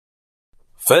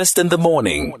First in the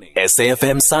morning,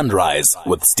 SAFM Sunrise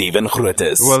with Stephen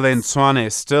Grootes. Well, in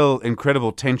Tshwane, still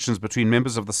incredible tensions between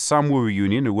members of the Samwu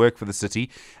union who work for the city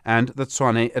and the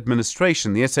Tshwane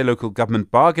administration. The SA Local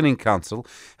Government Bargaining Council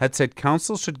had said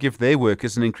councils should give their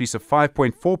workers an increase of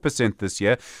 5.4% this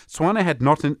year.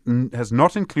 Tshwane has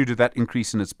not included that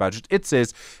increase in its budget. It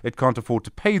says it can't afford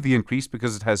to pay the increase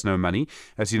because it has no money.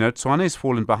 As you know, Tshwane has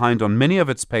fallen behind on many of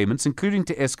its payments, including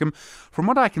to Eskom. From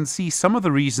what I can see, some of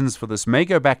the reasons for this may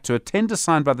go back to a tender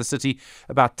signed by the city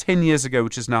about 10 years ago,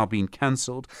 which has now been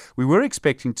cancelled. We were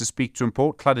expecting to speak to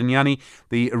Mpho Tlhadinyane,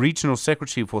 the regional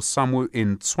secretary for Samwu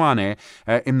in Tshwane.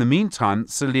 In the meantime,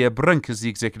 Cilliers Brink is the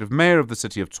executive mayor of the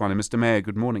city of Tshwane. Mr. Mayor,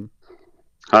 good morning.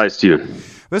 Hi, Stephen.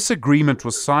 This agreement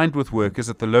was signed with workers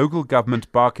at the local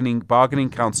government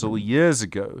bargaining council years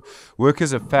ago.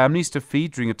 Workers have families to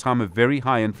feed during a time of very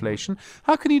high inflation.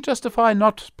 How can you justify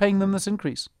not paying them this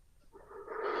increase?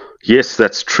 Yes,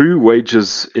 that's true.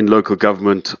 Wages in local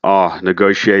government are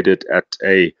negotiated at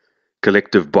a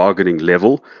collective bargaining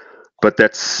level, but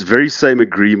that very same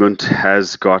agreement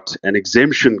has got an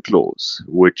exemption clause,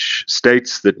 which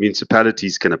states that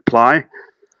municipalities can apply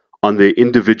on their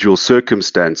individual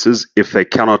circumstances if they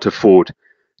cannot afford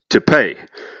to pay.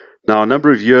 Now, a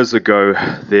number of years ago,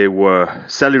 there were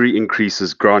salary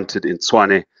increases granted in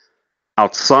Tshwane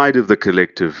outside of the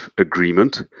collective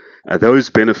agreement. Those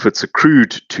benefits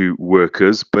accrued to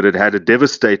workers, but it had a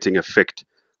devastating effect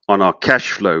on our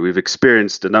cash flow. We've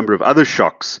experienced a number of other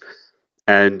shocks,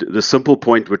 and the simple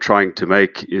point we're trying to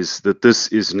make is that this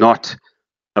is not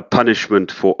a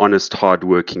punishment for honest,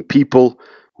 hardworking people.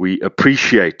 We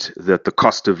appreciate that the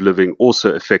cost of living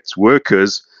also affects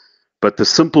workers, but the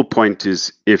simple point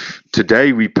is if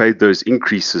today we paid those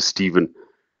increases, Stephen,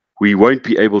 we won't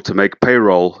be able to make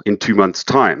payroll in 2 months'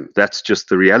 time. That's just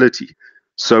the reality.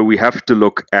 So we have to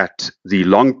look at the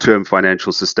long-term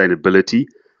financial sustainability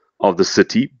of the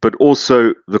city, but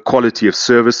also the quality of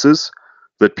services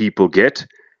that people get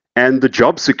and the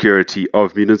job security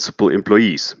of municipal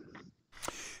employees.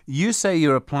 You say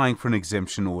you're applying for an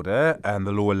exemption order and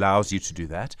the law allows you to do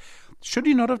that. Should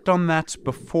you not have done that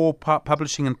before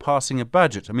publishing and passing a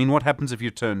budget? I mean, what happens if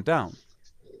you're turned down?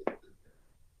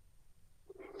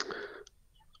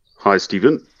 Hi,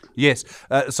 Stephen. Yes.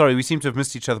 Sorry, we seem to have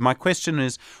missed each other. My question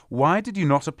is, why did you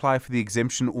not apply for the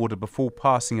exemption order before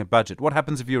passing a budget? What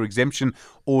happens if your exemption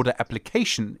order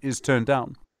application is turned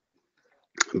down?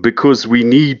 Because we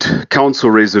need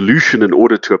council resolution in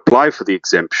order to apply for the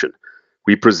exemption.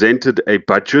 We presented a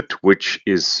budget which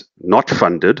is not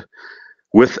funded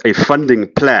with a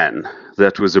funding plan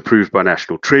that was approved by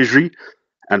National Treasury.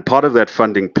 And part of that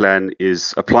funding plan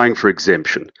is applying for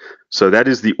exemption. So that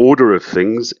is the order of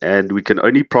things, and we can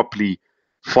only properly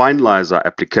finalize our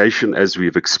application, as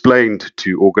we've explained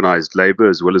to organized labor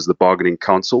as well as the bargaining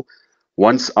council,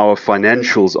 once our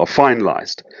financials are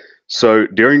finalized. So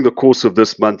during the course of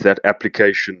this month, that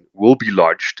application will be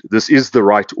lodged. This is the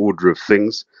right order of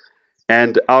things.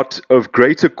 And out of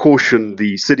greater caution,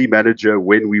 the city manager,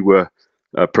 when we were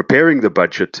preparing the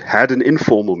budget, had an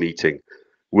informal meeting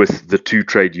with the two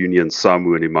trade unions,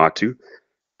 Samwu and Imatu,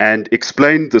 and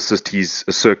explained the city's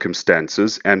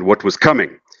circumstances and what was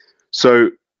coming.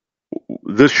 So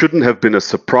this shouldn't have been a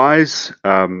surprise.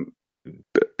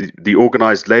 The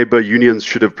organized labor unions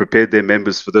should have prepared their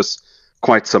members for this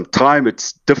quite some time.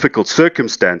 It's difficult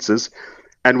circumstances,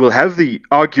 and we'll have the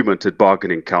argument at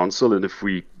bargaining council, and if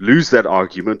we lose that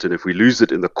argument and if we lose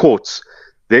it in the courts,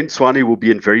 then Tshwane will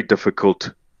be in very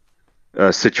difficult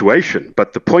situation.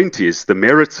 But the point is, the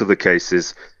merits of the case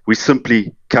is we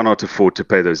simply cannot afford to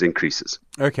pay those increases.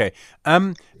 Okay.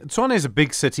 Tshwane is a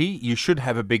big city. You should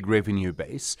have a big revenue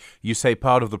base. You say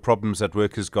part of the problems that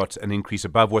workers got an increase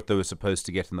above what they were supposed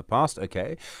to get in the past.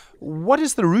 Okay. What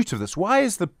is the root of this? Why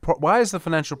is the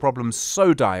financial problem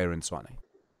so dire in Tshwane?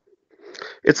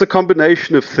 It's a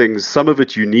combination of things, some of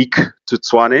it unique to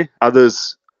Tshwane,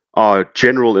 others are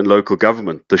general in local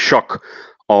government. The shock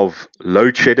of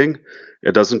load shedding.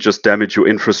 It doesn't just damage your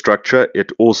infrastructure,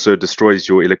 it also destroys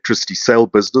your electricity sale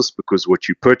business, because what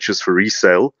you purchase for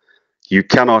resale, you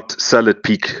cannot sell at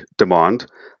peak demand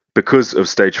because of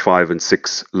stage 5 and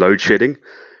 6 load shedding.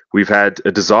 We've had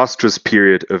a disastrous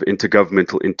period of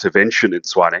intergovernmental intervention in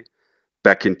Tshwane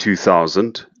back in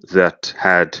 2000 that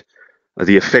had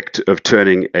the effect of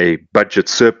turning a budget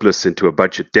surplus into a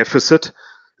budget deficit.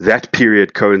 That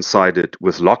period coincided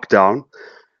with lockdown.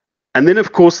 And then,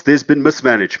 of course, there's been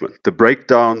mismanagement, the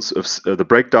breakdown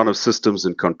of systems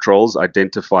and controls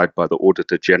identified by the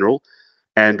Auditor General,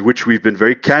 and which we've been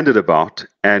very candid about,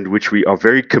 and which we are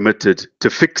very committed to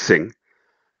fixing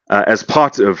as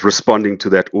part of responding to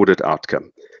that audit outcome.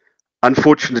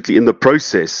 unfortunately, in the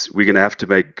process, we're going to have to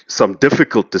make some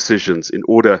difficult decisions in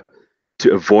order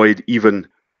to avoid even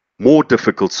more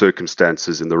difficult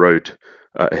circumstances in the road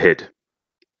ahead.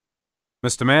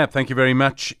 Mr. Mayor, thank you very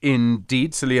much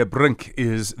indeed. Cilliers Brink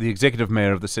is the Executive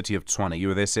Mayor of the City of Tshwane. You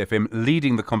with SFM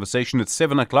leading the conversation at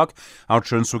 7 o'clock. Our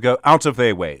insurance will go out of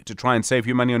their way to try and save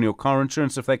you money on your car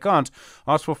insurance. If they can't,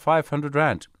 ask for 500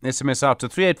 Rand. SMS out to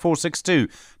 38462.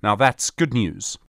 Now that's good news.